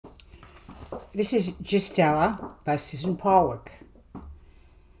This is Gestella by Susan Palwick.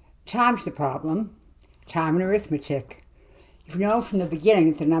 Time's the problem. Time and arithmetic. You've known from the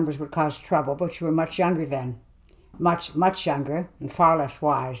beginning that the numbers would cause trouble, but you were much younger then. Much, much younger and far less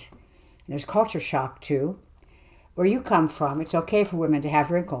wise. And there's culture shock, too. Where you come from, it's okay for women to have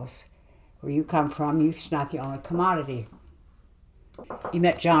wrinkles. Where you come from, youth's not the only commodity. You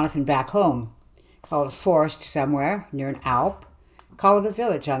met Jonathan back home. Call it a forest somewhere, near an Alp. Call it a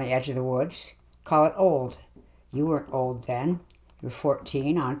village on the edge of the woods. Call it old. You weren't old then. You were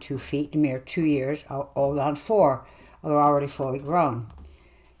 14, on 2 feet, a mere 2 years, old on 4, although already fully grown.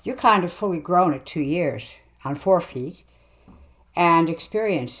 You're kind of fully grown at 2 years, on 4 feet, and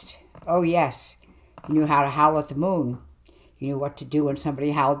experienced. Oh, yes. You knew how to howl at the moon. You knew what to do when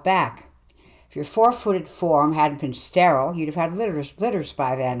somebody howled back. If your 4-footed form hadn't been sterile, you'd have had litters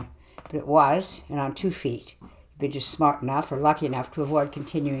by then. But it was, and on 2 feet. You'd been just smart enough or lucky enough to avoid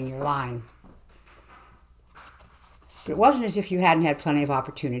continuing your line. But it wasn't as if you hadn't had plenty of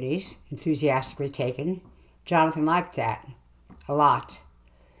opportunities, enthusiastically taken. Jonathan liked that. A lot.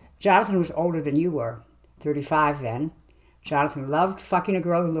 Jonathan was older than you were. 35 then. Jonathan loved fucking a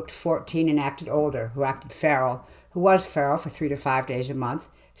girl who looked 14 and acted older, who acted feral, who was feral for 3 to 5 days a month,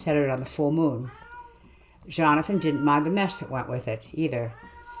 centered on the full moon. Jonathan didn't mind the mess that went with it, either.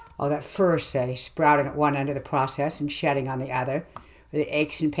 All that fur, say, sprouting at one end of the process and shedding on the other, or the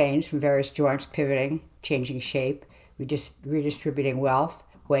aches and pains from various joints pivoting, changing shape, redistributing wealth,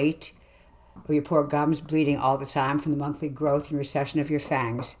 weight, or your poor gums bleeding all the time from the monthly growth and recession of your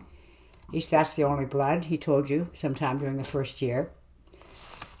fangs. At least that's the only blood, he told you, sometime during the first year.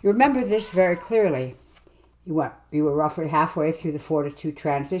 You remember this very clearly. You were roughly halfway through the 4 to 2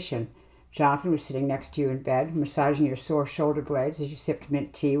 transition. Jonathan was sitting next to you in bed, massaging your sore shoulder blades as you sipped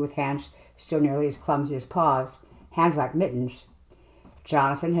mint tea with hands still nearly as clumsy as paws, hands like mittens.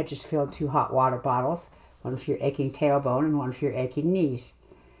 Jonathan had just filled 2 hot water bottles, one for your aching tailbone and one for your aching knees.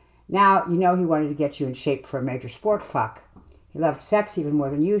 Now you know he wanted to get you in shape for a major sport fuck. He loved sex even more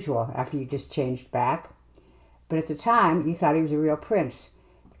than usual after you just changed back. But at the time, you thought he was a real prince,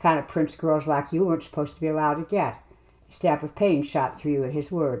 the kind of prince girls like you weren't supposed to be allowed to get. A stab of pain shot through you at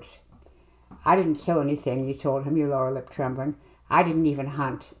his words. I didn't kill anything, you told him, your lower lip trembling. I didn't even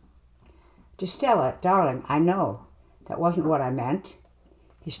hunt. Gestella, darling, I know. That wasn't what I meant.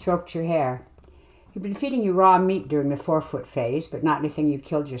 He stroked your hair. He'd been feeding you raw meat during the 4-foot phase, but not anything you'd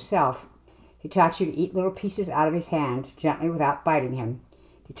killed yourself. He taught you to eat little pieces out of his hand, gently without biting him.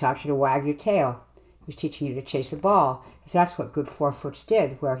 He taught you to wag your tail. He was teaching you to chase a ball, because that's what good 4-foots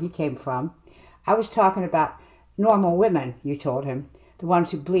did, where he came from. I was talking about normal women, you told him, the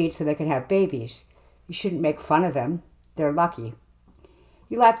ones who bleed so they can have babies. You shouldn't make fun of them. They're lucky.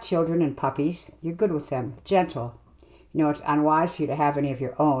 You like children and puppies. You're good with them, gentle. You know it's unwise for you to have any of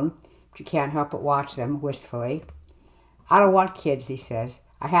your own, but you can't help but watch them wistfully. I don't want kids, he says.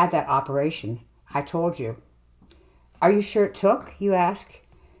 I had that operation. I told you. Are you sure it took? You ask.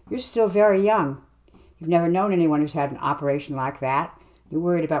 You're still very young. You've never known anyone who's had an operation like that. You're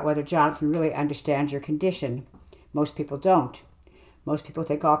worried about whether Jonathan really understands your condition. Most people don't. Most people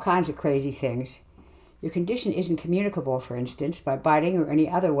think all kinds of crazy things. Your condition isn't communicable, for instance, by biting or any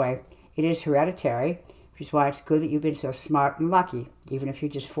other way. It is hereditary, which is why it's good that you've been so smart and lucky, even if you're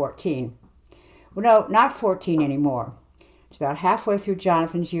just 14. Well, no, not 14 anymore. It's about halfway through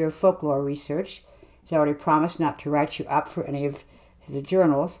Jonathan's year of folklore research. He's already promised not to write you up for any of the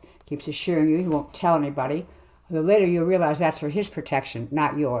journals. Keeps assuring you he won't tell anybody. Although later you'll realize that's for his protection,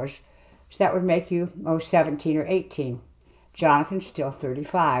 not yours. So that would make you, 17 or 18. Jonathan's still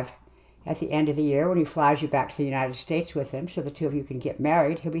 35. At the end of the year, when he flies you back to the United States with him so the two of you can get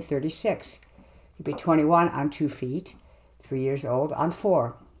married, he'll be 36. He'll be 21 on 2 feet, 3 years old on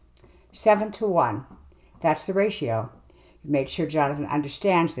 4. 7 to 1. That's the ratio. You made sure Jonathan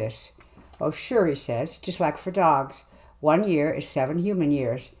understands this. Oh, sure, he says, just like for dogs. 1 year is 7 human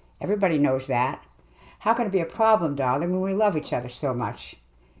years. Everybody knows that. How can it be a problem, darling, when we love each other so much?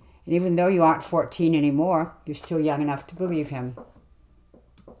 And even though you aren't 14 anymore, you're still young enough to believe him.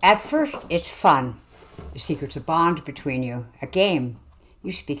 At first, it's fun. The secret's a bond between you, a game.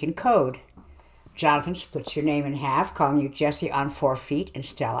 You speak in code. Jonathan splits your name in half, calling you Jessie on 4 feet and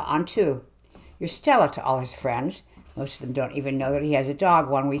Stella on 2. You're Stella to all his friends. Most of them don't even know that he has a dog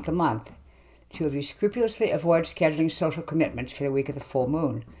 1 week a month. The two of you scrupulously avoid scheduling social commitments for the week of the full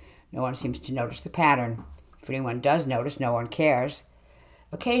moon. No one seems to notice the pattern. If anyone does notice, no one cares.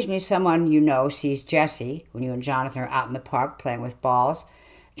 Occasionally someone you know sees Jessie when you and Jonathan are out in the park playing with balls.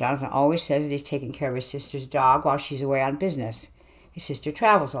 Jonathan always says that he's taking care of his sister's dog while she's away on business. His sister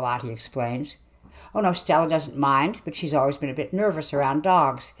travels a lot, he explains. Oh, no, Stella doesn't mind, but she's always been a bit nervous around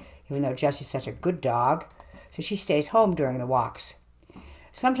dogs. even though Jessie's such a good dog, so she stays home during the walks.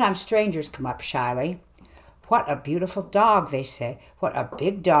 Sometimes strangers come up shyly. "What a beautiful dog," they say. "What a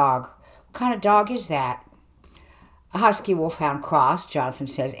big dog. What kind of dog is that?" "A husky wolfhound cross," Jonathan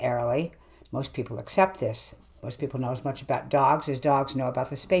says airily. Most people accept this. Most people know as much about dogs as dogs know about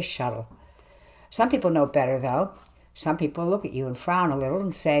the space shuttle. Some people know better, though. Some people look at you and frown a little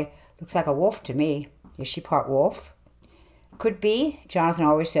and say, "Looks like a wolf to me. Is she part wolf?" "Could be," Jonathan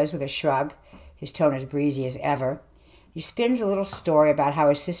always says with a shrug. His tone is breezy as ever. He spins a little story about how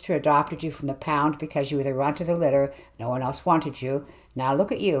his sister adopted you from the pound because you were the runt of the litter. No one else wanted you. Now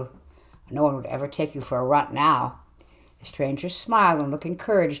look at you. No one would ever take you for a runt now. The strangers smile and look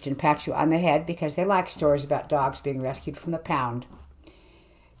encouraged and pat you on the head because they like stories about dogs being rescued from the pound.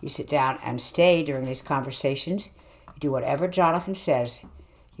 You sit down and stay during these conversations. You do whatever Jonathan says.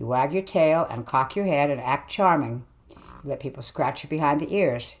 You wag your tail and cock your head and act charming. You let people scratch you behind the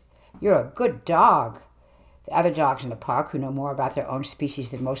ears. You're a good dog. The other dogs in the park, who know more about their own species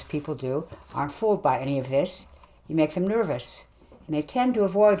than most people do, aren't fooled by any of this. You make them nervous, and they tend to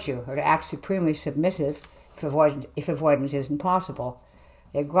avoid you or to act supremely submissive if avoidance isn't possible.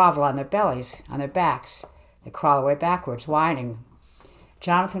 They grovel on their bellies, on their backs. They crawl away backwards, whining.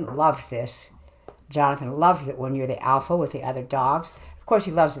 Jonathan loves this. Jonathan loves it when you're the alpha with the other dogs. Of course,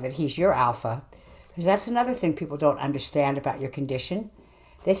 he loves it that he's your alpha, because that's another thing people don't understand about your condition.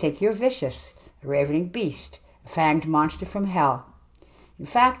 They think you're vicious, a ravening beast, a fanged monster from hell. In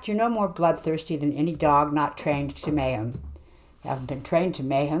fact, you're no more bloodthirsty than any dog not trained to mayhem. You haven't been trained to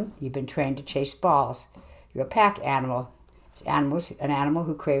mayhem. You've been trained to chase balls. You're a pack animal. An animal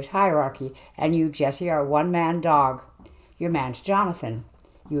who craves hierarchy, and you, Jessie, are a one-man dog. Your man's Jonathan.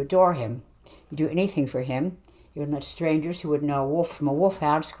 You adore him. You do anything for him. You would let strangers who would know a wolf from a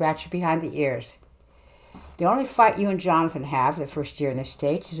wolfhound scratch you behind the ears. The only fight you and Jonathan have the first year in the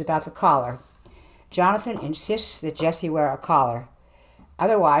States is about the collar. Jonathan insists that Jessie wear a collar.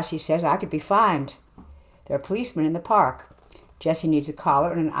 Otherwise, he says, I could be fined. There are policemen in the park. Jessie needs a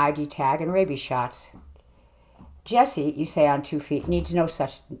collar and an ID tag and rabies shots. Jessie, you say on 2 feet, needs no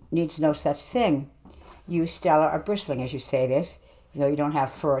such thing. You, Stella, are bristling as you say this, even though you don't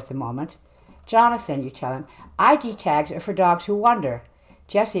have fur at the moment. Jonathan, you tell him, ID tags are for dogs who wander.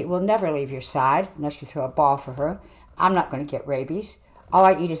 Jessie will never leave your side, unless you throw a ball for her. I'm not going to get rabies. All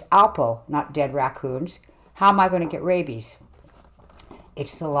I eat is Alpo, not dead raccoons. How am I going to get rabies?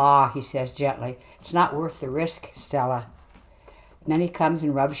 It's the law, he says gently. It's not worth the risk, Stella. And then he comes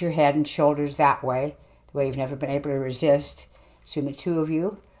and rubs your head and shoulders that way you've never been able to resist. Soon the two of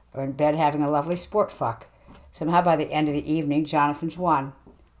you are in bed having a lovely sport fuck. Somehow by the end of the evening, Jonathan's won.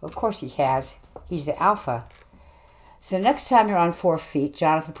 Well, of course he has. He's the alpha. So the next time you're on 4 feet,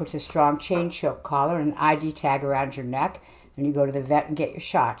 Jonathan puts a strong chain choke collar and an ID tag around your neck, and you go to the vet and get your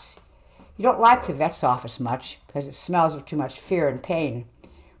shots. You don't like the vet's office much, because it smells of too much fear and pain.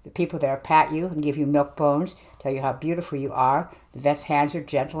 The people there pat you and give you milk bones, tell you how beautiful you are. The vet's hands are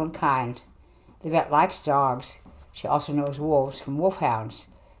gentle and kind. The vet likes dogs. She also knows wolves from wolfhounds.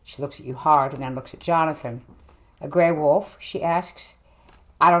 She looks at you hard and then looks at Jonathan. A gray wolf, she asks.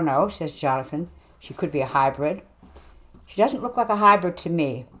 I don't know, says Jonathan. She could be a hybrid. She doesn't look like a hybrid to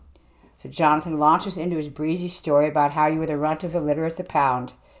me. So Jonathan launches into his breezy story about how you were the runt of the litter at the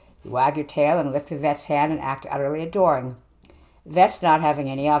pound. You wag your tail and lick the vet's hand and act utterly adoring. The vet's not having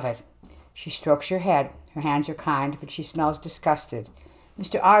any of it. She strokes your head. Her hands are kind, but she smells disgusted.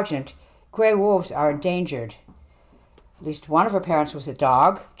 Mr. Argent, gray wolves are endangered. At least one of her parents was a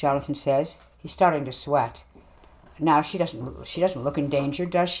dog, Jonathan says. He's starting to sweat. Now she doesn't look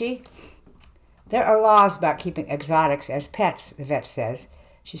endangered, does she? There are laws about keeping exotics as pets, the vet says.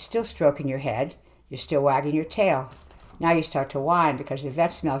 She's still stroking your head. You're still wagging your tail. Now you start to whine because the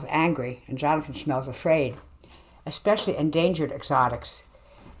vet smells angry and Jonathan smells afraid. Especially endangered exotics.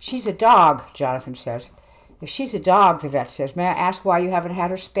 She's a dog, Jonathan says. If she's a dog, the vet says, may I ask why you haven't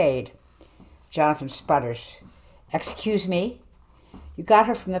had her spayed? Jonathan sputters. Excuse me? You got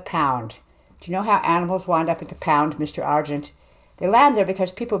her from the pound. Do you know how animals wind up at the pound, Mr. Argent? They land there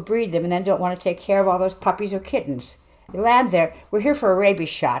because people breed them and then don't want to take care of all those puppies or kittens. They land there. We're here for a rabies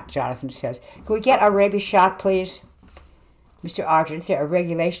shot, Jonathan says. Can we get our rabies shot, please? Mr. Argent, there are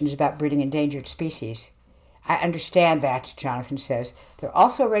regulations about breeding endangered species. I understand that, Jonathan says. There are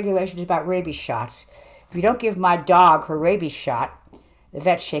also regulations about rabies shots. If you don't give my dog her rabies shot, the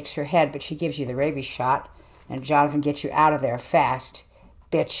vet shakes her head, but she gives you the rabies shot, and Jonathan gets you out of there fast.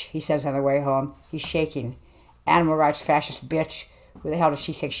 Bitch, he says on the way home. He's shaking. Animal rights fascist bitch. Who the hell does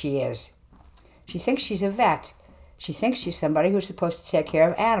she think she is? She thinks she's a vet. She thinks she's somebody who's supposed to take care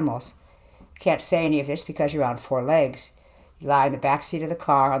of animals. You can't say any of this because you're on 4 legs. You lie in the back seat of the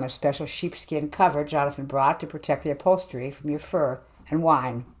car on the special sheepskin cover Jonathan brought to protect the upholstery from your fur, and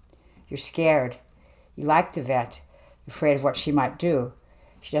whine. You're scared. You like the vet, afraid of what she might do.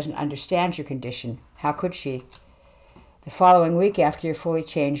 She doesn't understand your condition. How could she? The following week, after you're fully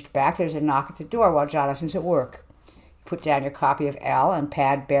changed back, there's a knock at the door while Jonathan's at work. You put down your copy of Elle and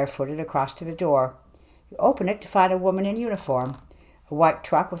pad barefooted across to the door. You open it to find a woman in uniform. A white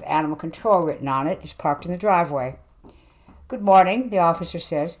truck with animal control written on it is parked in the driveway. Good morning, the officer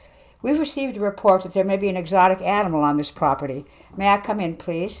says. We've received a report that there may be an exotic animal on this property. May I come in,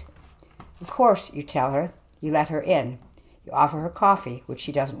 please? Of course, you tell her. You let her in. You offer her coffee, which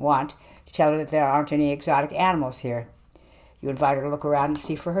she doesn't want. You tell her that there aren't any exotic animals here. You invite her to look around and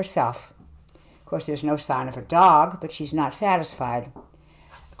see for herself. Of course, there's no sign of a dog, but she's not satisfied.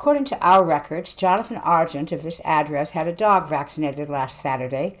 According to our records, Jonathan Argent of this address had a dog vaccinated last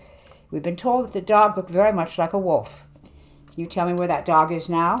Saturday. We've been told that the dog looked very much like a wolf. Can you tell me where that dog is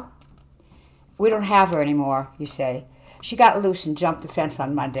now? We don't have her anymore, you say. She got loose and jumped the fence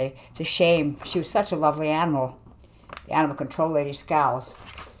on Monday. It's a shame. She was such a lovely animal. The animal control lady scowls.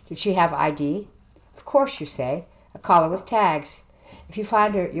 Did she have ID? Of course, you say. A collar with tags. If you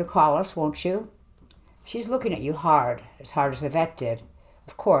find her, you'll call us, won't you? She's looking at you hard as the vet did.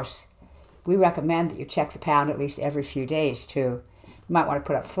 Of course. We recommend that you check the pound at least every few days, too. You might want to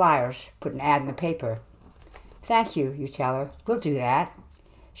put up flyers, put an ad in the paper. Thank you, you tell her. We'll do that.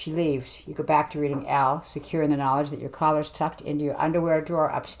 She leaves. You go back to reading Elle, secure in the knowledge that your collar's tucked into your underwear drawer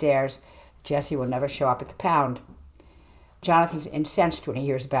upstairs. Jessie will never show up at the pound. Jonathan's incensed when he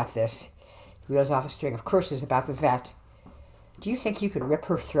hears about this. He reels off a string of curses about the vet. Do you think you could rip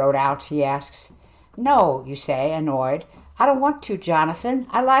her throat out? He asks. No, you say, annoyed. I don't want to, Jonathan.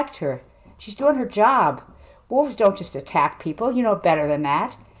 I liked her. She's doing her job. Wolves don't just attack people. You know better than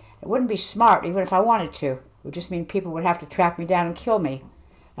that. It wouldn't be smart even if I wanted to. It would just mean people would have to track me down and kill me.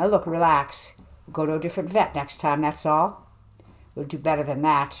 Now look, relax. We'll go to a different vet next time, that's all. We'll do better than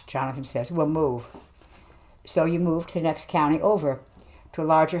that, Jonathan says. We'll move. So you move to the next county over, to a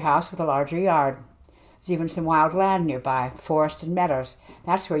larger house with a larger yard. There's even some wild land nearby, forest and meadows.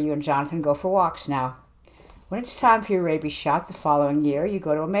 That's where you and Jonathan go for walks now. When it's time for your rabies shot the following year, you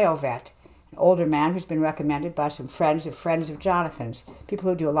go to a male vet, an older man who's been recommended by some friends of Jonathan's, people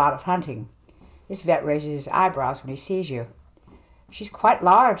who do a lot of hunting. This vet raises his eyebrows when he sees you. She's quite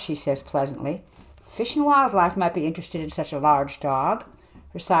large, he says pleasantly. Fish and Wildlife might be interested in such a large dog.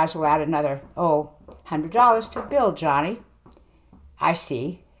 Her size will add another, $100 to the bill, Johnny. I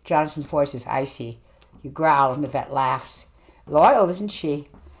see. Jonathan's voice is icy. You growl and the vet laughs. Loyal, isn't she?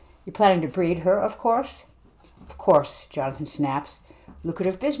 You're planning to breed her, of course? Of course, Jonathan snaps.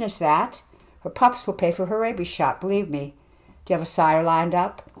 Lucrative business, that. Her pups will pay for her rabies shot, believe me. Do you have a sire lined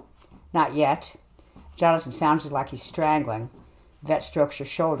up? Not yet. Jonathan sounds like he's strangling. The vet strokes your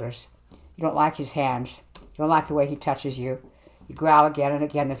shoulders. You don't like his hands. You don't like the way he touches you. You growl again and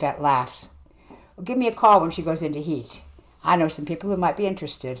again. The vet laughs. Well, give me a call when she goes into heat. I know some people who might be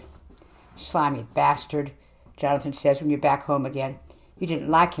interested. Slimy bastard, Jonathan says when you're back home again. You didn't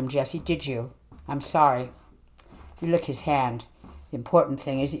like him, Jessie, did you? I'm sorry. You lick his hand. The important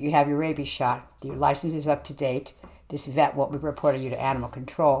thing is that you have your rabies shot, that your license is up to date. This vet won't be reporting you to animal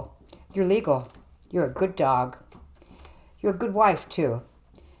control. You're legal. You're a good dog. You're a good wife, too.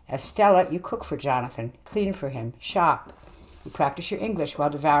 As Stella, you cook for Jonathan, clean for him, shop. You practice your English while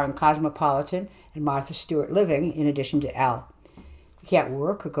devouring Cosmopolitan and Martha Stewart Living in addition to Elle. You can't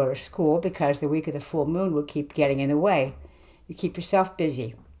work or go to school because the week of the full moon will keep getting in the way. You keep yourself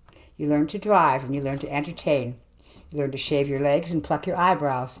busy. You learn to drive and you learn to entertain. You learn to shave your legs and pluck your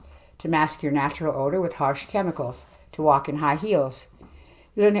eyebrows, to mask your natural odor with harsh chemicals, to walk in high heels.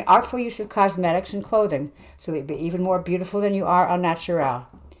 You learn the artful use of cosmetics and clothing so that you'll be even more beautiful than you are au naturel.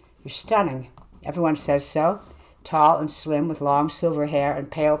 You're stunning. Everyone says so. Tall and slim with long silver hair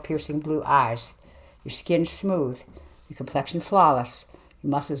and pale piercing blue eyes. Your skin smooth. Your complexion flawless.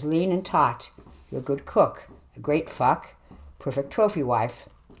 Your muscles lean and taut. You're a good cook. A great fuck. Perfect trophy wife.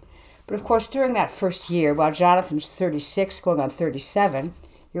 But of course, during that first year, while Jonathan's 36 going on 37,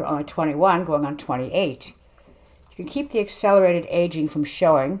 you're only 21 going on 28. You can keep the accelerated aging from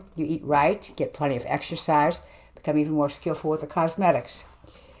showing. You eat right, get plenty of exercise, become even more skillful with the cosmetics.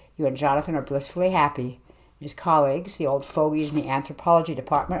 You and Jonathan are blissfully happy. His colleagues, the old fogies in the anthropology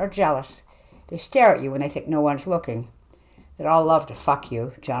department, are jealous. They stare at you when they think no one's looking. They'd all love to fuck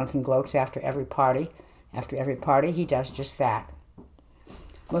you, Jonathan gloats after every party. After every party, he does just that.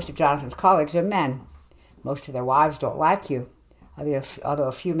 Most of Jonathan's colleagues are men. Most of their wives don't like you, although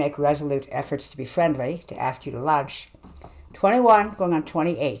a few make resolute efforts to be friendly, to ask you to lunch. 21 going on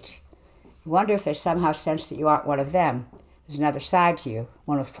 28. You wonder if they somehow sense that you aren't one of them. There's another side to you,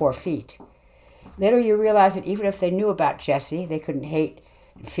 one with 4 feet. Later you realize that even if they knew about Jessie, they couldn't hate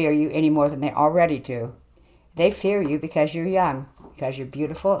and fear you any more than they already do. They fear you because you're young, because you're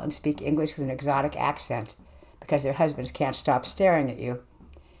beautiful and speak English with an exotic accent, because their husbands can't stop staring at you.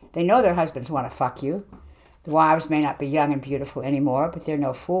 They know their husbands want to fuck you. The wives may not be young and beautiful anymore, but they're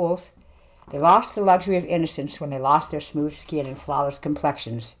no fools. They lost the luxury of innocence when they lost their smooth skin and flawless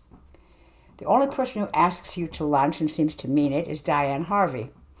complexions. The only person who asks you to lunch and seems to mean it is Diane Harvey.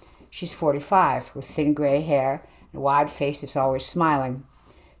 She's 45, with thin gray hair and a wide face that's always smiling.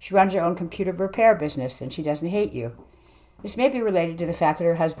 She runs her own computer repair business, and she doesn't hate you. This may be related to the fact that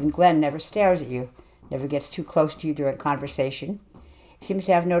her husband Glenn never stares at you, never gets too close to you during conversation. He seems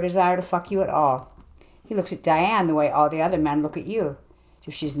to have no desire to fuck you at all. He looks at Diane the way all the other men look at you, as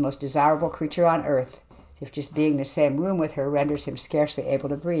if she's the most desirable creature on earth, as if just being in the same room with her renders him scarcely able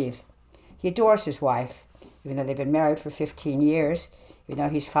to breathe. He adores his wife, even though they've been married for 15 years, even though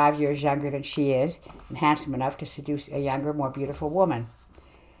he's 5 years younger than she is, and handsome enough to seduce a younger, more beautiful woman.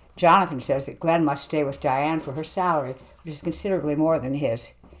 Jonathan says that Glenn must stay with Diane for her salary, which is considerably more than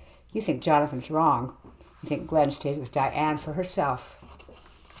his. You think Jonathan's wrong. You think Glenn stays with Diane for herself.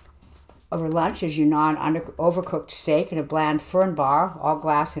 Over lunch, as you gnaw an overcooked steak in a bland fern bar, all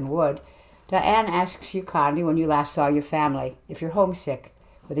glass and wood, Diane asks you kindly when you last saw your family, if you're homesick,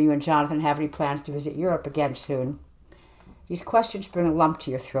 whether you and Jonathan have any plans to visit Europe again soon. These questions bring a lump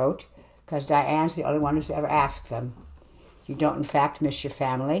to your throat, because Diane's the only one who's ever asked them. You don't, in fact, miss your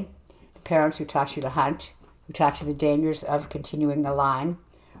family, the parents who taught you to hunt, who taught you the dangers of continuing the line,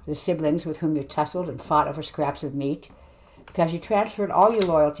 the siblings with whom you tussled and fought over scraps of meat, because you transferred all your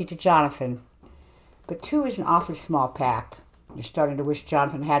loyalty to Jonathan. But 2 is an awfully small pack. You're starting to wish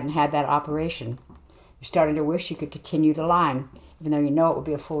Jonathan hadn't had that operation. You're starting to wish you could continue the line, even though you know it would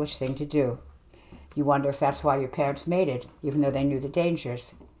be a foolish thing to do. You wonder if that's why your parents mated, even though they knew the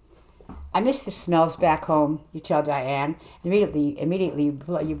dangers. I miss the smells back home, you tell Diane. Immediately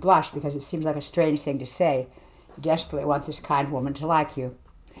you blush because it seems like a strange thing to say. You desperately want this kind woman to like you.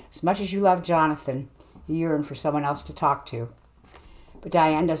 As much as you love Jonathan, you yearn for someone else to talk to. But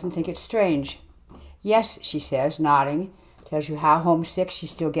Diane doesn't think it's strange. Yes, she says, nodding, tells you how homesick she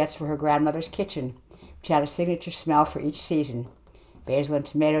still gets for her grandmother's kitchen, which had a signature smell for each season. Basil and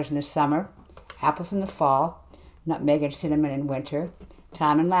tomatoes in the summer, apples in the fall, nutmeg and cinnamon in winter,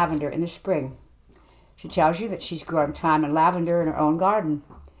 thyme and lavender in the spring. She tells you that she's growing thyme and lavender in her own garden.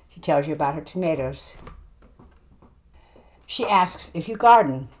 She tells you about her tomatoes. She asks if you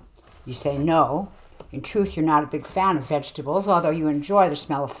garden. You say no. In truth, you're not a big fan of vegetables, although you enjoy the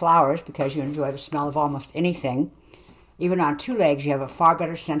smell of flowers because you enjoy the smell of almost anything. Even on 2 legs, you have a far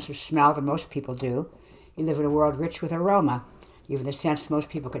better sense of smell than most people do. You live in a world rich with aroma. Even the scents most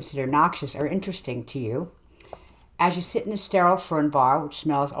people consider noxious are interesting to you. As you sit in the sterile fern bar, which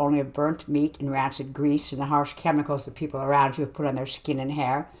smells only of burnt meat and rancid grease and the harsh chemicals the people around you have put on their skin and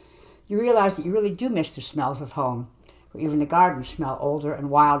hair, you realize that you really do miss the smells of home, where even the gardens smell older and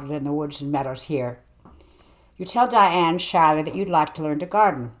wilder than the woods and meadows here. You tell Diane shyly that you'd like to learn to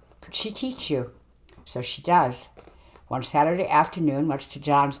garden. Could she teach you? So she does. One Saturday afternoon, much to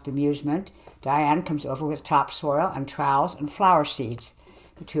John's bemusement, Diane comes over with topsoil and trowels and flower seeds.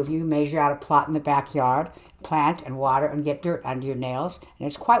 The 2 of you measure out a plot in the backyard, plant and water and get dirt under your nails, and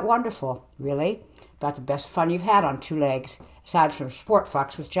it's quite wonderful, really. About the best fun you've had on 2 legs, aside from sport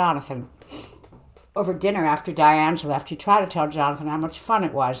fucks with Jonathan. Over dinner after Diane's left, you try to tell Jonathan how much fun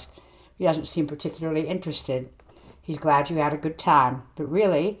it was. He doesn't seem particularly interested. He's glad you had a good time, but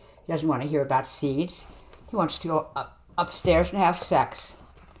really, he doesn't want to hear about seeds. He wants to go upstairs and have sex.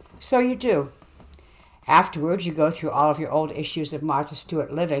 So you do. Afterwards, you go through all of your old issues of Martha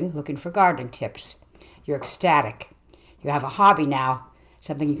Stewart Living, looking for gardening tips. You're ecstatic. You have a hobby now,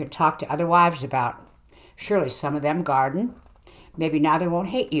 something you can talk to other wives about. Surely some of them garden. Maybe now they won't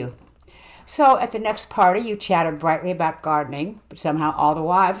hate you. So at the next party, you chatter brightly about gardening, but somehow all the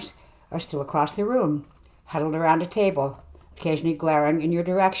wives are still across the room, huddled around a table, occasionally glaring in your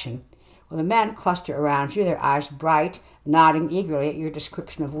direction, while the men cluster around you, their eyes bright, nodding eagerly at your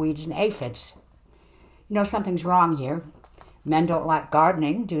description of weeds and aphids. You know something's wrong here. Men don't like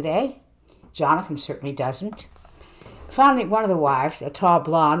gardening, do they? Jonathan certainly doesn't. Finally, one of the wives, a tall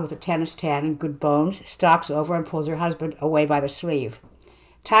blonde with a tennis tan and good bones, stalks over and pulls her husband away by the sleeve.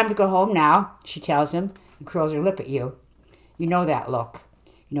 Time to go home now, she tells him, and curls her lip at you. You know that look.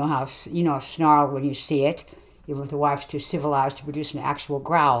 You know a snarl when you see it, even if the wife's too civilized to produce an actual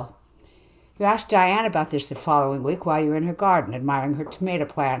growl. You ask Diane about this the following week while you're in her garden, admiring her tomato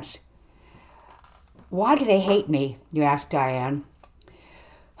plants. Why do they hate me? You ask Diane.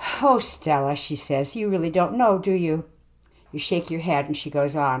 Oh, Stella, she says, you really don't know, do you? You shake your head and she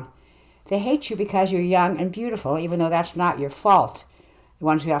goes on. They hate you because you're young and beautiful, even though that's not your fault. The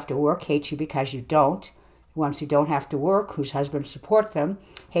ones who have to work hate you because you don't. The ones who don't have to work, whose husbands support them,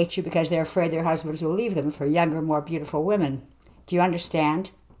 hate you because they're afraid their husbands will leave them for younger, more beautiful women. Do you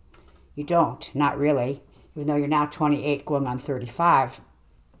understand? You don't, not really, even though you're now 28 going on 35.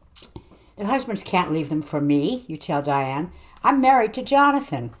 Their husbands can't leave them for me, you tell Diane. I'm married to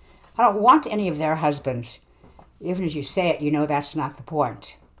Jonathan. I don't want any of their husbands. Even as you say it, you know that's not the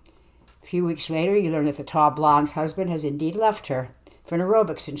point. A few weeks later, you learn that the tall blonde's husband has indeed left her for an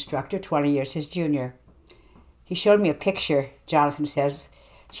aerobics instructor 20 years his junior. He showed me a picture, Jonathan says.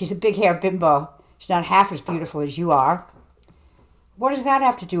 She's a big-hair bimbo. She's not half as beautiful as you are. What does that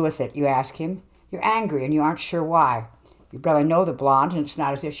have to do with it, you ask him. You're angry and you aren't sure why. You barely know the blonde, and it's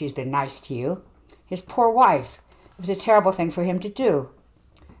not as if she's been nice to you. His poor wife. It was a terrible thing for him to do.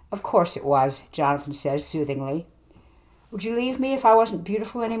 Of course it was, Jonathan says soothingly. Would you leave me if I wasn't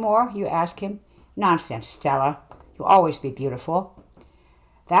beautiful anymore, you ask him. Nonsense, Stella. You'll always be beautiful.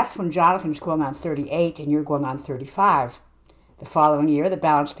 That's when Jonathan's going on 38 and you're going on 35. The following year, the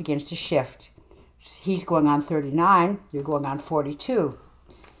balance begins to shift. He's going on 39, you're going on 42.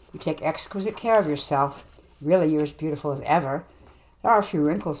 You take exquisite care of yourself. Really, you're as beautiful as ever. There are a few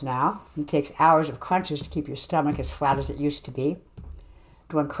wrinkles now. It takes hours of crunches to keep your stomach as flat as it used to be.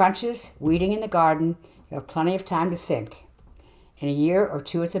 Doing crunches, weeding in the garden, you have plenty of time to think. In a year or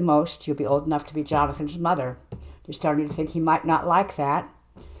two at the most, you'll be old enough to be Jonathan's mother. You're starting to think he might not like that.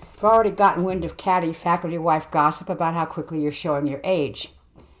 You've already gotten wind of catty faculty wife gossip about how quickly you're showing your age.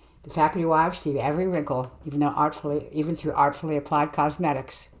 The faculty wives see every wrinkle, even through artfully applied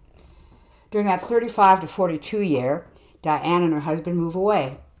cosmetics. During that 35 to 42 year, Diane and her husband move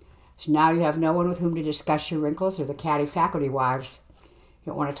away. So now you have no one with whom to discuss your wrinkles or the catty faculty wives. You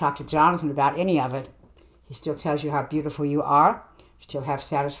don't want to talk to Jonathan about any of it. He still tells you how beautiful you are. You still have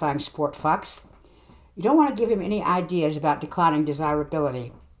satisfying sport fucks. You don't want to give him any ideas about declining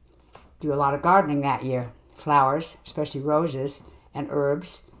desirability. Do a lot of gardening that year. Flowers, especially roses, and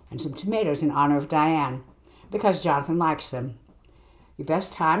herbs, and some tomatoes in honor of Diane, because Jonathan likes them. Your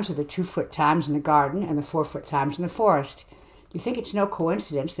best times are the 2-foot times in the garden and the 4-foot times in the forest. You think it's no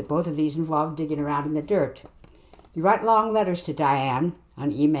coincidence that both of these involve digging around in the dirt. You write long letters to Diane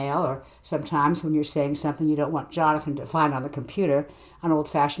on email, or sometimes when you're saying something you don't want Jonathan to find on the computer, on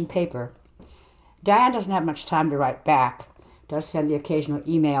old-fashioned paper. Diane doesn't have much time to write back, does send the occasional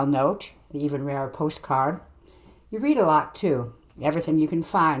email note, the even rarer postcard. You read a lot, too, everything you can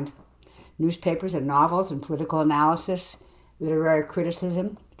find. Newspapers and novels and political analysis, literary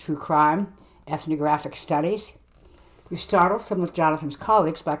criticism, true crime, ethnographic studies. You startle some of Jonathan's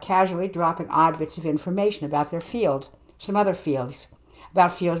colleagues by casually dropping odd bits of information about their field, some other fields,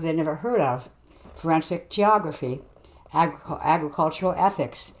 about fields they'd never heard of, forensic geography, agricultural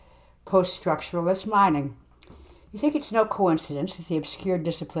ethics, post-structuralist mining. You think it's no coincidence that the obscure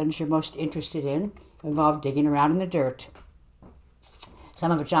disciplines you're most interested in involve digging around in the dirt.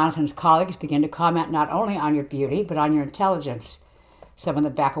 Some of Jonathan's colleagues begin to comment not only on your beauty, but on your intelligence. Some of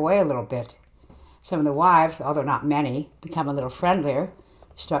them back away a little bit. Some of the wives, although not many, become a little friendlier,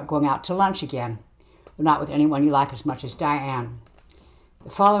 start going out to lunch again, but not with anyone you like as much as Diane.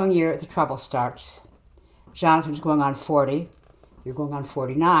 The following year, the trouble starts. Jonathan's going on 40, you're going on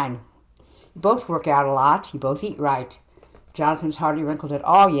 49. You both work out a lot, you both eat right. Jonathan's hardly wrinkled at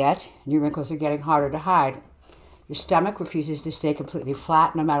all yet, and your wrinkles are getting harder to hide. Your stomach refuses to stay completely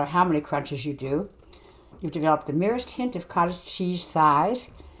flat no matter how many crunches you do. You've developed the merest hint of cottage cheese thighs.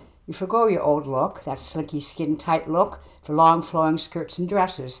 You forgo your old look, that slinky skin-tight look, for long flowing skirts and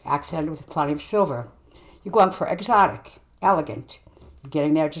dresses, accented with plenty of silver. You're going for exotic, elegant. You're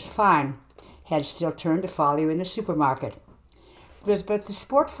getting there just fine. Heads still turned to follow you in the supermarket. But the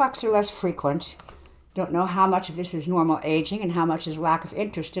sport fucks are less frequent. You don't know how much of this is normal aging and how much is lack of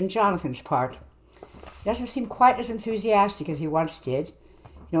interest in Jonathan's part. He doesn't seem quite as enthusiastic as he once did.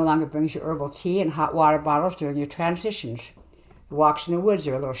 He no longer brings you herbal tea and hot water bottles during your transitions. The walks in the woods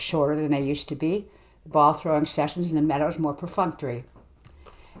are a little shorter than they used to be. The ball-throwing sessions in the meadows more perfunctory.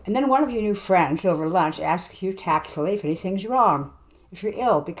 And then one of your new friends over lunch asks you tactfully if anything's wrong, if you're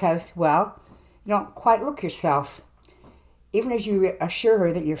ill, because, well, you don't quite look yourself. Even as you assure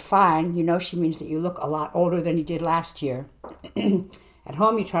her that you're fine, you know she means that you look a lot older than you did last year. At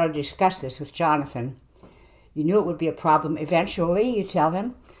home, you try to discuss this with Jonathan. You knew it would be a problem eventually, you tell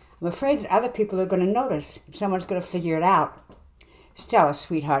him. I'm afraid that other people are going to notice, and someone's going to figure it out. Stella,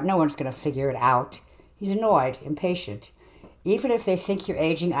 sweetheart, no one's going to figure it out. He's annoyed, impatient. Even if they think you're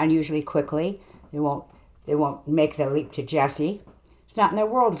aging unusually quickly, they won't make the leap to Jessie. It's not in their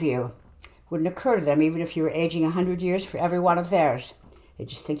worldview. Wouldn't occur to them even if you were aging 100 years for every one of theirs. They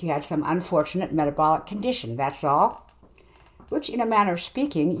just think you had some unfortunate metabolic condition, that's all. Which, in a manner of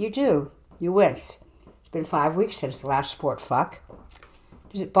speaking, you do. You wince. It's been 5 weeks since the last sport fuck.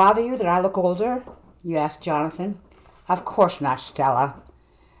 Does it bother you that I look older? You ask Jonathan. Of course not, Stella.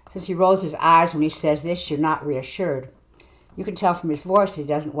 Since he rolls his eyes when he says this, you're not reassured. You can tell from his voice that he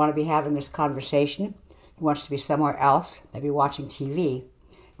doesn't want to be having this conversation. He wants to be somewhere else, maybe watching TV.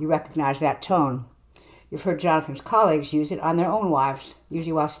 You recognize that tone. You've heard Jonathan's colleagues use it on their own wives,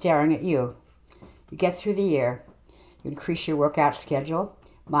 usually while staring at you. You get through the year. You increase your workout schedule,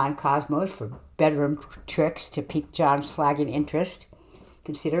 mine Cosmos for bedroom tricks to pique John's flagging interest.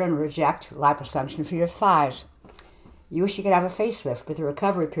 Consider and reject liposuction for your thighs. You wish you could have a facelift, but the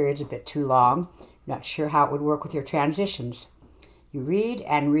recovery period's a bit too long. You're not sure how it would work with your transitions. You read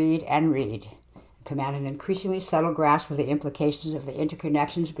and read and read. Command an increasingly subtle grasp of the implications of the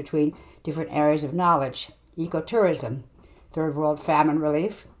interconnections between different areas of knowledge. Ecotourism, third world famine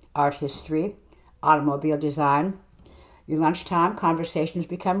relief, art history, automobile design. Your lunchtime conversations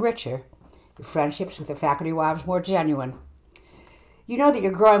become richer. Your friendships with the faculty wives more genuine. You know that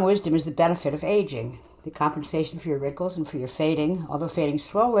your growing wisdom is the benefit of aging, the compensation for your wrinkles and for your fading, although fading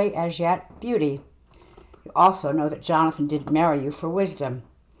slowly as yet, beauty. You also know that Jonathan didn't marry you for wisdom.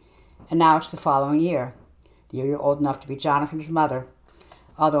 And now it's the following year, the year you're old enough to be Jonathan's mother.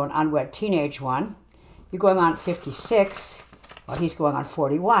 Although an unwed teenage one, you're going on 56, while he's going on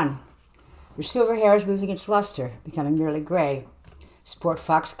 41. Your silver hair is losing its luster, becoming merely gray. Sport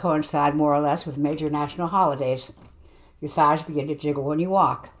fucks coincide more or less with major national holidays. Your thighs begin to jiggle when you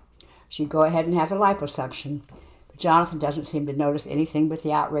walk. So you go ahead and have the liposuction, but Jonathan doesn't seem to notice anything but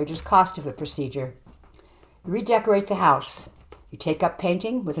the outrageous cost of the procedure. You redecorate the house. You take up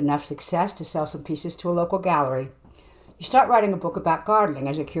painting with enough success to sell some pieces to a local gallery. You start writing a book about gardening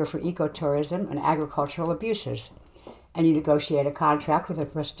as a cure for ecotourism and agricultural abuses, and you negotiate a contract with a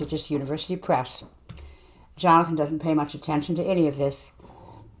prestigious university press. Jonathan doesn't pay much attention to any of this.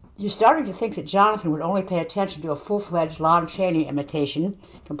 You're starting to think that Jonathan would only pay attention to a full-fledged Lon Chaney imitation,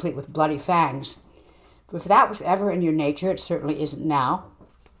 complete with bloody fangs. But if that was ever in your nature, it certainly isn't now.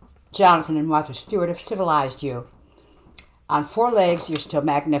 Jonathan and Martha Stewart have civilized you. On 4 legs, you're still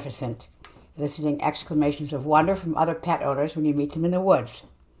magnificent, eliciting exclamations of wonder from other pet owners when you meet them in the woods.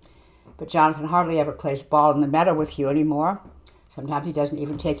 But Jonathan hardly ever plays ball in the meadow with you anymore. Sometimes he doesn't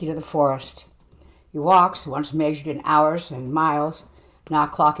even take you to the forest. Your walks, once measured in hours and miles, now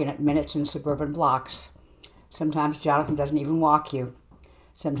clocking at minutes in suburban blocks. Sometimes Jonathan doesn't even walk you.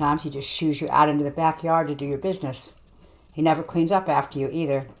 Sometimes he just shoos you out into the backyard to do your business. He never cleans up after you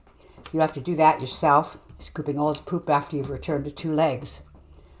either. You have to do that yourself, scooping old poop after you've returned to 2 legs.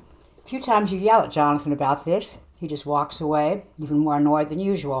 A few times you yell at Jonathan about this. He just walks away, even more annoyed than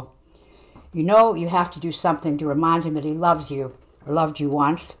usual. You know you have to do something to remind him that he loves you, or loved you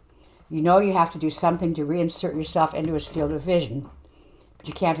once. You know you have to do something to reinsert yourself into his field of vision. But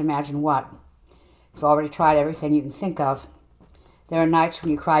you can't imagine what. You've already tried everything you can think of. There are nights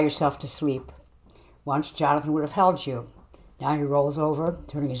when you cry yourself to sleep. Once Jonathan would have held you. Now he rolls over,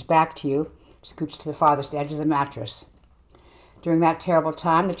 turning his back to you, scoots to the farthest edge of the mattress. During that terrible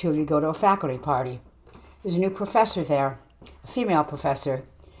time, the 2 of you go to a faculty party. There's a new professor there, a female professor.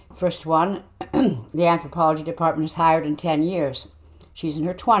 First one the anthropology department has hired in 10 years. She's in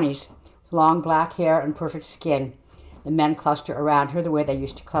her 20s, with long black hair and perfect skin. The men cluster around her the way they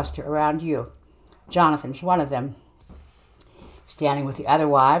used to cluster around you. Jonathan's one of them. Standing with the other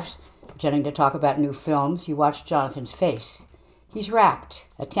wives, pretending to talk about new films, you watch Jonathan's face. He's rapt,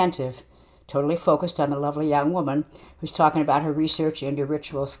 attentive, totally focused on the lovely young woman who's talking about her research into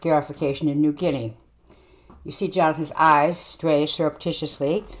ritual scarification in New Guinea. You see Jonathan's eyes stray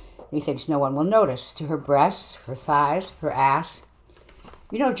surreptitiously, and he thinks no one will notice, to her breasts, her thighs, her ass.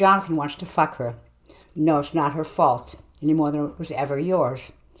 You know Jonathan wants to fuck her. You know it's not her fault, any more than it was ever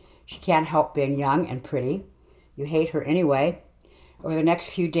yours. She can't help being young and pretty. You hate her anyway. Over the next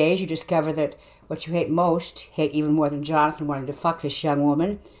few days, you discover that what you hate most, hate even more than Jonathan wanting to fuck this young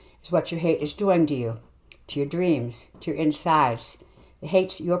woman, is what your hate is doing to you, to your dreams, to your insides. The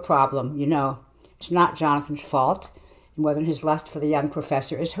hate's your problem, you know. It's not Jonathan's fault, and more than his lust for the young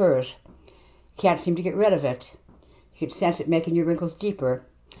professor is hers. You can't seem to get rid of it. You can sense it making your wrinkles deeper,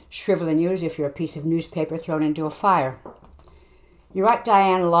 shriveling you as if you're a piece of newspaper thrown into a fire. You write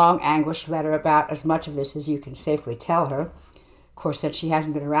Diane a long, anguished letter about as much of this as you can safely tell her. Of course, since she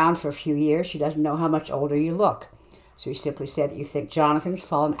hasn't been around for a few years, she doesn't know how much older you look. So you simply say that you think Jonathan's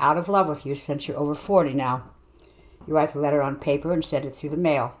fallen out of love with you since you're over 40 now. You write the letter on paper and send it through the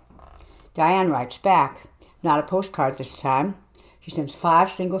mail. Diane writes back, not a postcard this time, She sends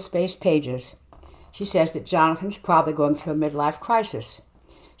 5 single-spaced pages. She says that Jonathan's probably going through a midlife crisis.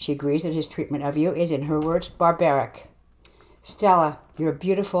 She agrees that his treatment of you is, in her words, barbaric. Stella, you're a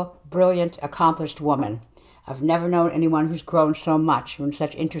beautiful, brilliant, accomplished woman. I've never known anyone who's grown so much or in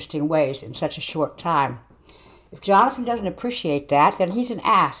such interesting ways in such a short time. If Jonathan doesn't appreciate that, then he's an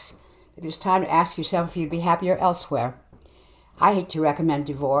ass. Maybe it's time to ask yourself if you'd be happier elsewhere. I hate to recommend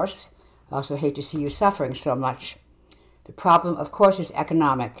divorce. I also hate to see you suffering so much. The problem, of course, is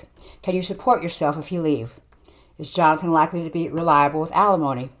economic. Can you support yourself if you leave? Is Jonathan likely to be reliable with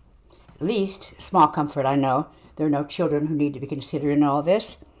alimony? At least, small comfort, I know. There are no children who need to be considered in all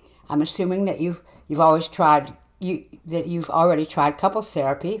this. I'm assuming that you've already tried couples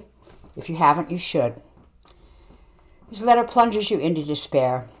therapy. If you haven't, you should. This letter plunges you into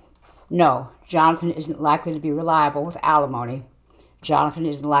despair. No, Jonathan isn't likely to be reliable with alimony. Jonathan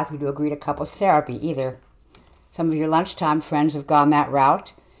isn't likely to agree to couples therapy either. Some of your lunchtime friends have gone that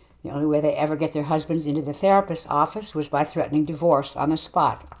route. The only way they ever get their husbands into the therapist's office was by threatening divorce on the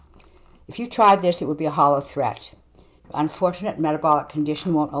spot. If you tried this, it would be a hollow threat. Your unfortunate metabolic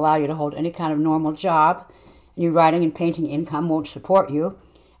condition won't allow you to hold any kind of normal job, and your writing and painting income won't support you,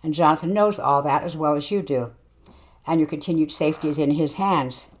 and Jonathan knows all that as well as you do. And your continued safety is in his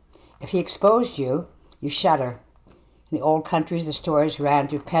hands. If he exposed you, you shudder. In the old countries, the stories ran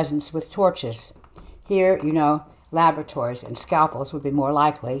to peasants with torches. Here, you know, laboratories and scalpels would be more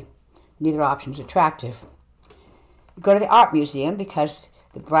likely. Neither option's attractive. You go to the art museum because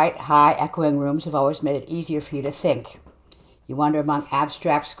the bright, high, echoing rooms have always made it easier for you to think. You wander among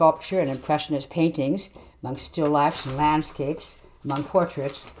abstract sculpture and impressionist paintings, among still lifes and landscapes, among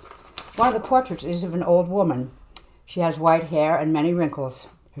portraits. One of the portraits is of an old woman. She has white hair and many wrinkles.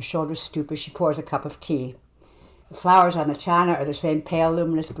 Her shoulders stoop as she pours a cup of tea. The flowers on the china are the same pale,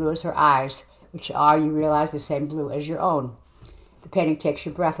 luminous blue as her eyes, which are, you realize, the same blue as your own. The painting takes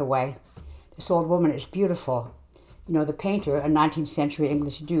your breath away. This old woman is beautiful. You know, the painter, a 19th century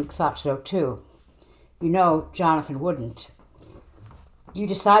English duke, thought so too. You know, Jonathan wouldn't. You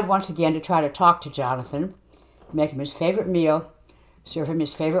decide once again to try to talk to Jonathan, make him his favorite meal, serve him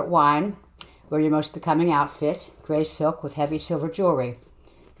his favorite wine, wear your most becoming outfit, gray silk with heavy silver jewelry.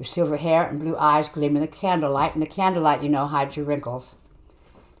 Your silver hair and blue eyes gleam in the candlelight, and the candlelight, you know, hides your wrinkles.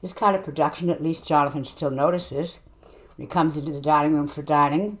 This kind of production at least Jonathan still notices. When he comes into the dining room for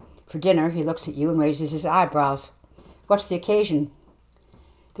dinner, he looks at you and raises his eyebrows. What's the occasion?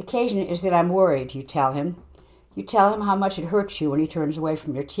 The occasion is that I'm worried, you tell him. You tell him how much it hurts you when he turns away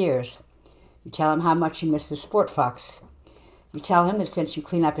from your tears. You tell him how much you miss the sport fox. You tell him that since you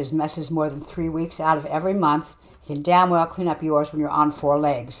clean up his messes more than 3 weeks out of every month, he can damn well clean up yours when you're on 4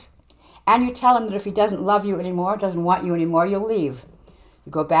 legs. And you tell him that if he doesn't love you anymore, doesn't want you anymore, you'll leave.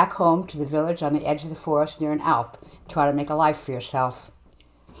 You go back home to the village on the edge of the forest near an Alp, and try to make a life for yourself.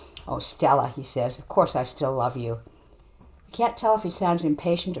 Oh, Stella, he says, of course I still love you. You can't tell if he sounds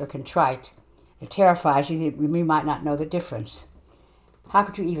impatient or contrite. It terrifies you that we might not know the difference. How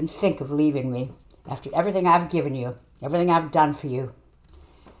could you even think of leaving me, after everything I've given you, everything I've done for you?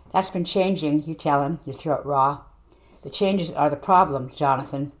 That's been changing, you tell him, your throat raw. The changes are the problem,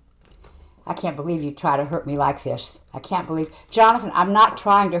 Jonathan. I can't believe you try to hurt me like this. I can't believe... Jonathan, I'm not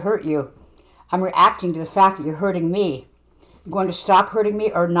trying to hurt you. I'm reacting to the fact that you're hurting me. You going to stop hurting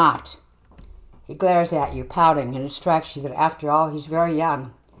me or not? He glares at you, pouting, and it strikes you that after all, he's very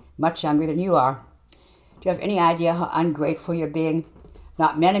young, much younger than you are. Do you have any idea how ungrateful you're being?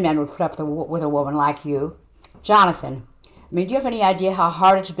 Not many men would put up with a woman like you. Jonathan, I mean, do you have any idea how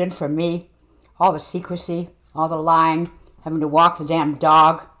hard it's been for me? All the secrecy, all the lying, having to walk the damn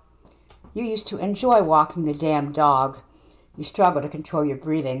dog. You used to enjoy walking the damn dog. You struggled to control your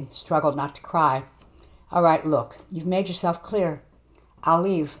breathing, struggled not to cry. All right, look, you've made yourself clear. I'll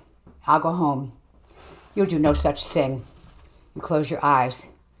leave. I'll go home. You'll do no such thing. You close your eyes.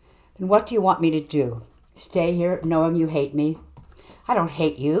 Then what do you want me to do? Stay here knowing you hate me? I don't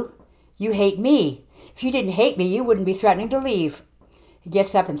hate you. You hate me. If you didn't hate me, you wouldn't be threatening to leave. He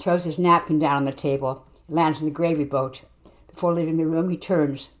gets up and throws his napkin down on the table. It lands in the gravy boat. Before leaving the room, he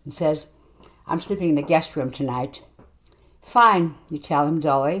turns and says, I'm sleeping in the guest room tonight. Fine, you tell him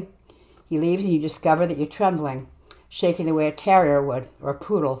dully. He leaves and you discover that you're trembling, shaking the way a terrier would, or a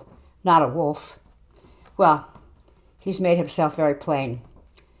poodle, not a wolf. Well, he's made himself very plain.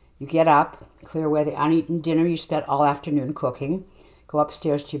 You get up, clear away the uneaten dinner you spent all afternoon cooking, go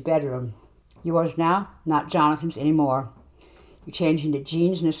upstairs to your bedroom. Yours now, not Jonathan's anymore. You change into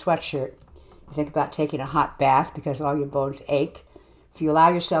jeans and a sweatshirt. You think about taking a hot bath because all your bones ache. If you allow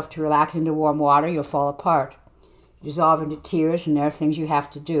yourself to relax into warm water, you'll fall apart. You dissolve into tears, and there are things you have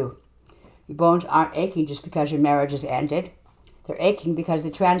to do. Your bones aren't aching just because your marriage has ended. They're aching because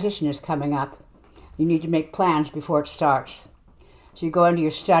the transition is coming up. You need to make plans before it starts. So you go into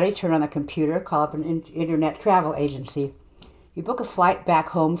your study, turn on the computer, call up an internet travel agency. You book a flight back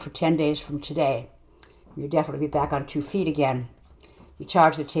home for 10 days from today. You'll definitely be back on 2 feet again. You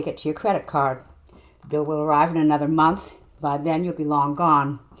charge the ticket to your credit card. The bill will arrive in another month. By then you'll be long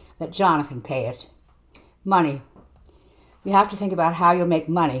gone. Let Jonathan pay it. Money. You have to think about how you'll make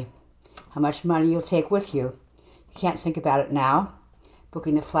money, how much money you'll take with you. You can't think about it now.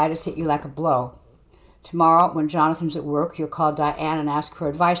 Booking the flight has hit you like a blow. Tomorrow, when Jonathan's at work, you'll call Diane and ask her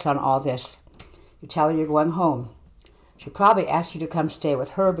advice on all this. You tell her you're going home. She'll probably ask you to come stay with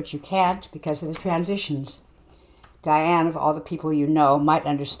her, but you can't because of the transitions. Diane, of all the people you know, might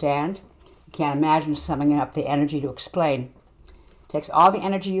understand. You can't imagine summoning up the energy to explain. It takes all the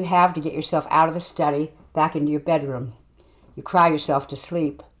energy you have to get yourself out of the study, back into your bedroom. You cry yourself to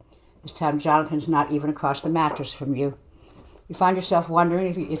sleep. This time Jonathan's not even across the mattress from you. You find yourself wondering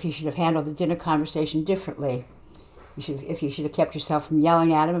if you should have handled the dinner conversation differently. If you should have kept yourself from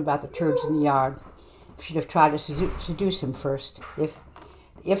yelling at him about the turds in the yard. If you should have tried to seduce him first. If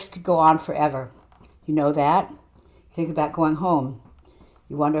the ifs could go on forever. You know that. You think about going home.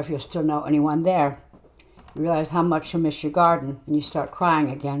 You wonder if you'll still know anyone there. You realize how much you'll miss your garden, and you start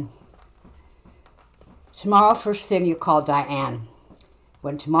crying again. Tomorrow, first thing, you call Diane.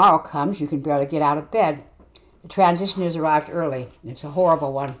 When tomorrow comes, you can barely get out of bed. The transition has arrived early, and it's a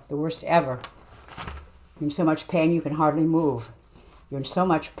horrible one, the worst ever. You're in so much pain you can hardly move. You're in so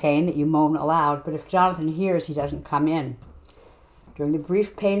much pain that you moan aloud, but if Jonathan hears, he doesn't come in. During the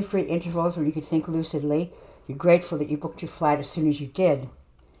brief pain-free intervals when you can think lucidly, you're grateful that you booked your flight as soon as you did. And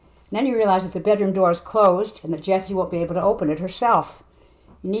then you realize that the bedroom door is closed and that Jessie won't be able to open it herself.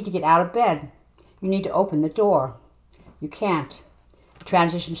 You need to get out of bed. You need to open the door. You can't. The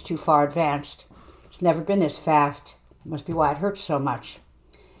transition's too far advanced. It's never been this fast. It must be why it hurts so much.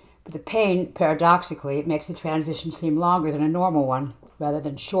 But the pain, paradoxically, it makes the transition seem longer than a normal one, rather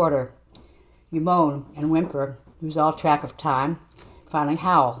than shorter. You moan and whimper, lose all track of time, finally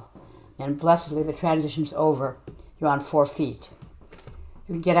howl. Then, blessedly, the transition's over. You're on 4 feet.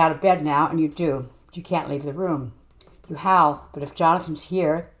 You can get out of bed now, and you do, but you can't leave the room. You howl, but if Jonathan's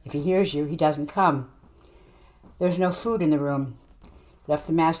here, if he hears you, he doesn't come. There's no food in the room. Left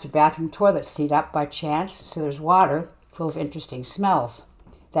the master bathroom toilet seat up by chance, so there's water full of interesting smells.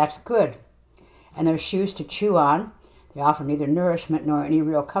 That's good. And there's shoes to chew on. They offer neither nourishment nor any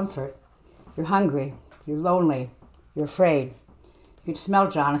real comfort. You're hungry. You're lonely. You're afraid. You can smell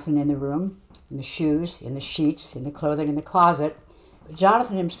Jonathan in the room, in the shoes, in the sheets, in the clothing in the closet, but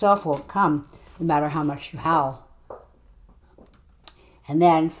Jonathan himself won't come, no matter how much you howl. And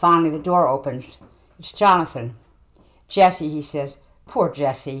then, finally, the door opens. It's Jonathan. "Jessie," he says. "Poor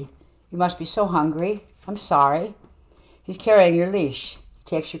Jessie. You must be so hungry. I'm sorry." He's carrying your leash. He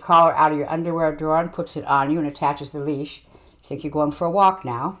takes your collar out of your underwear drawer and puts it on you and attaches the leash. You think you're going for a walk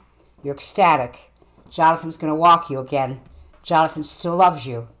now. You're ecstatic. Jonathan's going to walk you again. Jonathan still loves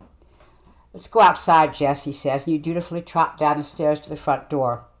you. "Let's go outside, Jess," he says, and you dutifully trot down the stairs to the front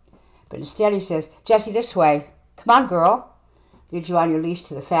door. But instead he says, "Jessie, this way. Come on, girl." Leads you on your leash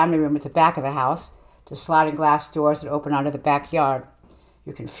to the family room at the back of the house, to sliding glass doors that open onto the backyard.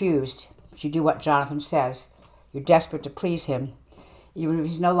 You're confused, but you do what Jonathan says. You're desperate to please him. Even if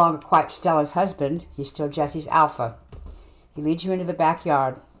he's no longer quite Stella's husband, he's still Jessie's alpha. He leads you into the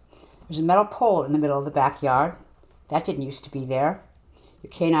backyard. There's a metal pole in the middle of the backyard. That didn't used to be there.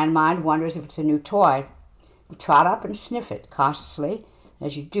 Your canine mind wonders if it's a new toy. You trot up and sniff it cautiously, and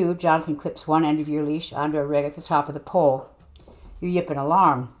as you do, Jonathan clips one end of your leash onto a rig at the top of the pole. You yip in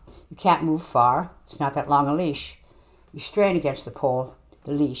alarm. You can't move far. It's not that long a leash. You strain against the pole,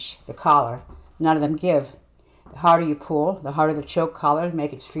 the leash, the collar. None of them give. The harder you pull, the harder the choke collar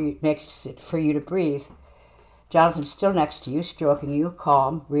makes it for you to breathe. Jonathan's still next to you, stroking you,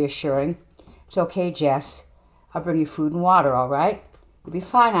 calm, reassuring. "It's okay, Jess. I'll bring you food and water, all right? You'll be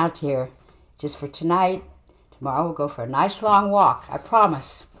fine out here. Just for tonight. Tomorrow we'll go for a nice long walk, I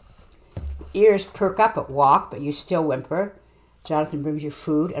promise." Ears perk up at walk, but you still whimper. Jonathan brings you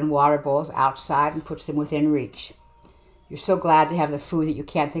food and water bowls outside and puts them within reach. You're so glad to have the food that you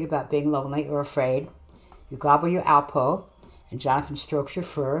can't think about being lonely or afraid. You gobble your Alpo, and Jonathan strokes your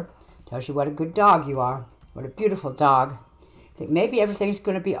fur, tells you what a good dog you are, what a beautiful dog. You think maybe everything's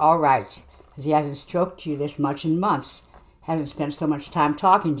going to be all right, because he hasn't stroked you this much in months, hasn't spent so much time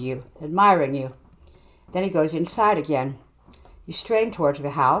talking to you, admiring you. Then he goes inside again. You strain towards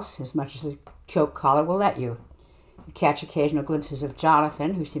the house, as much as the choke collar will let you. You catch occasional glimpses of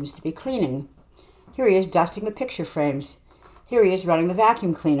Jonathan, who seems to be cleaning. Here he is dusting the picture frames. Here he is running the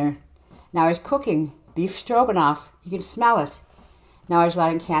vacuum cleaner. Now he's cooking beef stroganoff. You can smell it. Now he's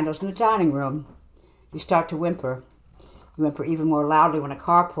lighting candles in the dining room. You start to whimper. You whimper even more loudly when a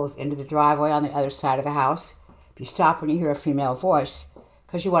car pulls into the driveway on the other side of the house. You stop when you hear a female voice,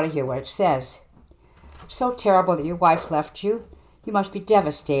 because you want to hear what it says. So terrible that your wife left you. You must be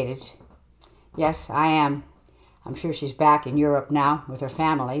devastated. Yes, I am. I'm sure she's back in Europe now with her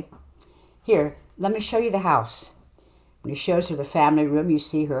family. Here, let me show you the house. When he shows her the family room, you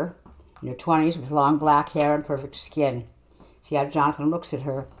see her, in her 20s with long black hair and perfect skin. See how Jonathan looks at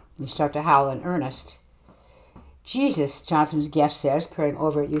her, and you start to howl in earnest. Jesus, Jonathan's guest says, peering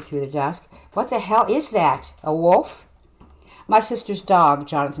over at you through the dusk. What the hell is that? A wolf? My sister's dog,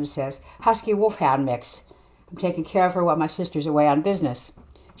 Jonathan says. Husky-wolfhound mix. I'm taking care of her while my sister's away on business.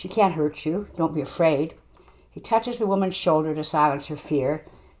 She can't hurt you. Don't be afraid. He touches the woman's shoulder to silence her fear.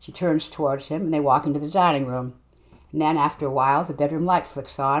 She turns towards him, and they walk into the dining room. And then, after a while, the bedroom light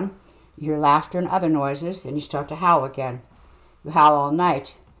flicks on. You hear laughter and other noises, and you start to howl again. You howl all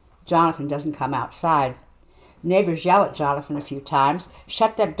night. Jonathan doesn't come outside. Neighbors yell at Jonathan a few times.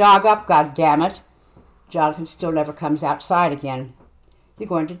 Shut that dog up, goddammit! Jonathan still never comes outside again. You're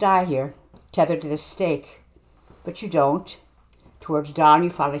going to die here, tethered to this stake. But you don't. Towards dawn,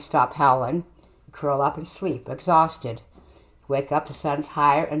 you finally stop howling. You curl up and sleep, exhausted. You wake up, the sun's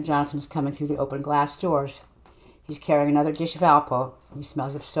higher, and Jonathan's coming through the open glass doors. He's carrying another dish of Alpo. He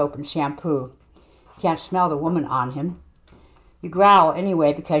smells of soap and shampoo. You can't smell the woman on him. You growl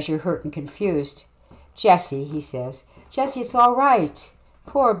anyway because you're hurt and confused. Jessie, he says. Jessie, it's all right.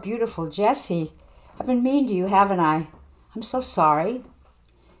 Poor, beautiful Jessie. I've been mean to you, haven't I? I'm so sorry.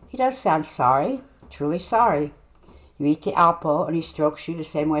 He does sound sorry, truly sorry. You eat the Alpo, and he strokes you the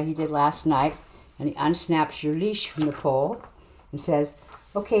same way he did last night, and he unsnaps your leash from the pole and says,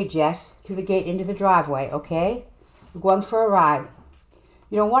 Okay, Jess, through the gate into the driveway, okay? We're going for a ride.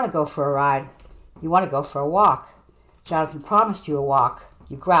 You don't want to go for a ride. You want to go for a walk. Jonathan promised you a walk.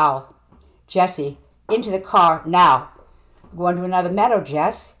 You growl. Jessie, into the car, now. We're going to another meadow,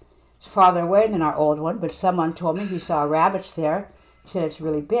 Jess. It's farther away than our old one, but someone told me he saw rabbits there. He said it's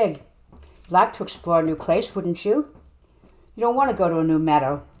really big. You'd like to explore a new place, wouldn't you? You don't want to go to a new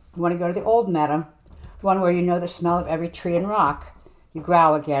meadow. You want to go to the old meadow, the one where you know the smell of every tree and rock. You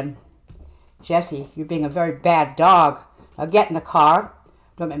growl again. Jessie, you're being a very bad dog. Now get in the car.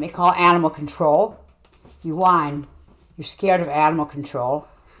 Don't make me call animal control. You whine. You're scared of animal control.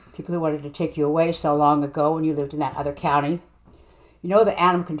 People who wanted to take you away so long ago when you lived in that other county. You know that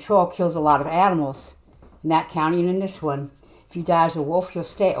animal control kills a lot of animals. In that county and in this one. If you die as a wolf, you'll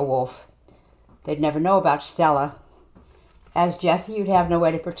stay a wolf. They'd never know about Stella. As Jessie, you'd have no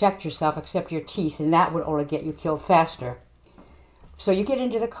way to protect yourself except your teeth, and that would only get you killed faster. So you get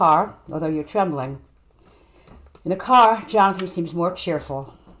into the car, although you're trembling. In the car, Jonathan seems more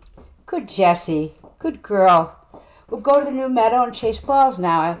cheerful. Good Jessie. Good girl. We'll go to the new meadow and chase balls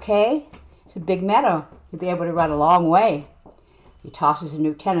now, okay? It's a big meadow. You'll be able to run a long way. He tosses a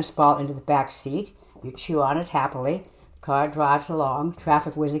new tennis ball into the back seat. You chew on it happily. The car drives along,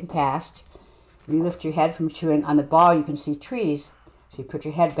 traffic whizzing past. When you lift your head from chewing on the ball, you can see trees. So you put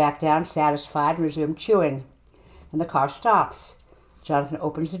your head back down, satisfied, and resume chewing. And the car stops. Jonathan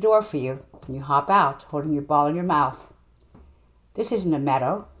opens the door for you, and you hop out, holding your ball in your mouth. This isn't a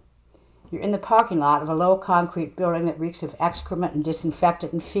meadow. You're in the parking lot of a low concrete building that reeks of excrement and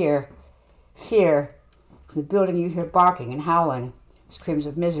disinfectant and fear. Fear. From the building you hear barking and howling, screams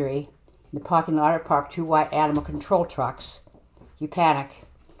of misery. In the parking lot are parked 2 white animal control trucks. You panic.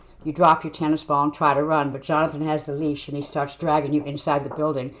 You drop your tennis ball and try to run, but Jonathan has the leash and he starts dragging you inside the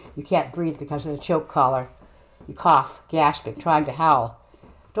building. You can't breathe because of the choke collar. You cough, gasping, trying to howl.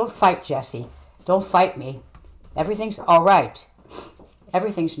 Don't fight, Jessie. Don't fight me. Everything's all right.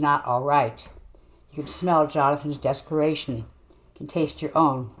 Everything's not all right. You can smell Jonathan's desperation. You can taste your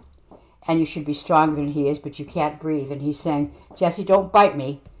own. And you should be stronger than he is, but you can't breathe. And he's saying, Jessie, don't bite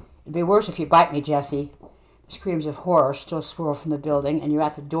me. It'd be worse if you bite me, Jessie. Screams of horror still swirl from the building, and you're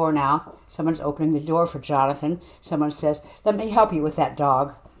at the door now. Someone's opening the door for Jonathan. Someone says, let me help you with that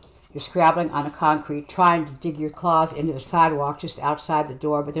dog. You're scrabbling on the concrete, trying to dig your claws into the sidewalk just outside the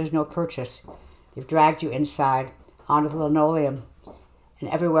door, but there's no purchase. They've dragged you inside, onto the linoleum, and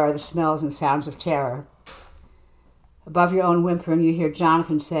everywhere are the smells and sounds of terror. Above your own whimpering, you hear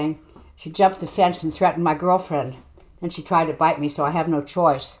Jonathan saying, she jumped the fence and threatened my girlfriend. Then she tried to bite me, so I have no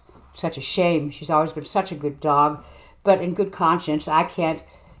choice. Such a shame. She's always been such a good dog. But in good conscience, I can't.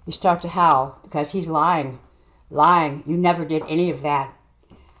 You start to howl because he's lying. Lying. You never did any of that.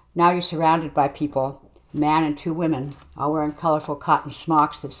 Now you're surrounded by people, a man and 2 women, all wearing colorful cotton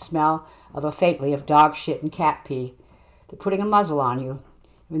smocks that smell, although faintly, of dog shit and cat pee. They're putting a muzzle on you,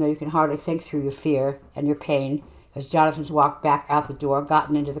 even though you can hardly think through your fear and your pain. As Jonathan's walked back out the door,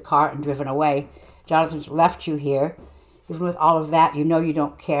 gotten into the car, and driven away. Jonathan's left you here. Even with all of that, you know you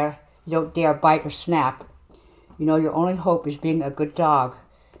don't care. You don't dare bite or snap. You know your only hope is being a good dog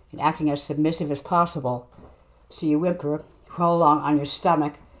and acting as submissive as possible. So you whimper, crawl along on your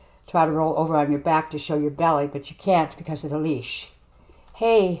stomach, try to roll over on your back to show your belly, but you can't because of the leash.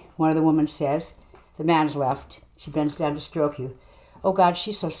 Hey, one of the women says. The man's left. She bends down to stroke you. Oh, God,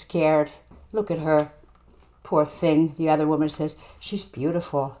 she's so scared. Look at her. Poor thing, the other woman says. She's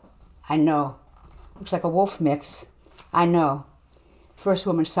beautiful. I know. Looks like a wolf mix. I know. The first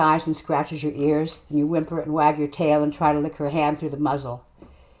woman sighs and scratches your ears, and you whimper and wag your tail and try to lick her hand through the muzzle.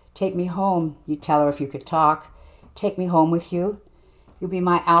 Take me home, you tell her if you could talk. Take me home with you. You'll be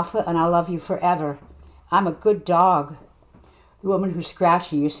my alpha, and I'll love you forever. I'm a good dog. The woman who's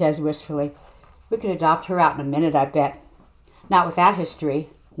scratching you says wistfully, we could adopt her out in a minute, I bet. Not with that history.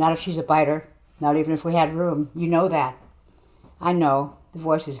 Not if she's a biter. Not even if we had room. You know that. I know. The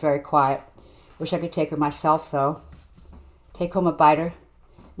voice is very quiet. Wish I could take her myself, though. Take home a biter?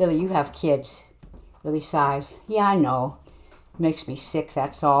 Lily, you have kids. Lily sighs. Yeah, I know. It makes me sick,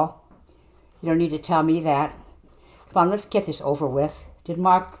 that's all. You don't need to tell me that. Come on, let's get this over with. Did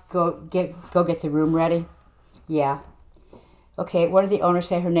Mark go get the room ready? Yeah. Okay, what did the owner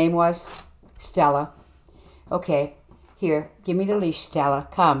say her name was? Stella. Okay, here, give me the leash, Stella.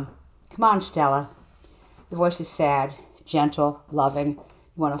 Come. Come on, Stella. The voice is sad, gentle, loving.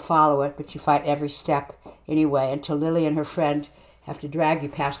 You want to follow it, but you fight every step anyway until Lily and her friend have to drag you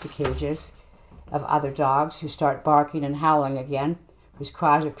past the cages of other dogs who start barking and howling again, whose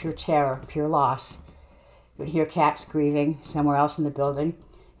cries are pure terror, pure loss. You can hear cats grieving somewhere else in the building.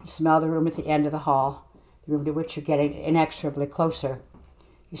 You smell the room at the end of the hall, the room to which you're getting inexorably closer.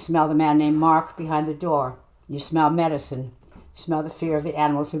 You smell the man named Mark behind the door. You smell medicine. You smell the fear of the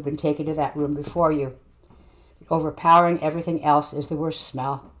animals who've been taken to that room before you. Overpowering everything else is the worst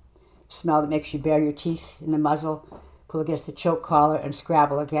smell. The smell that makes you bare your teeth in the muzzle, pull against the choke collar, and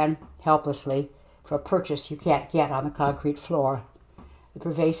scrabble again, helplessly, for a purchase you can't get on the concrete floor. The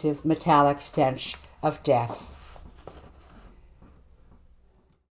pervasive, metallic stench of death.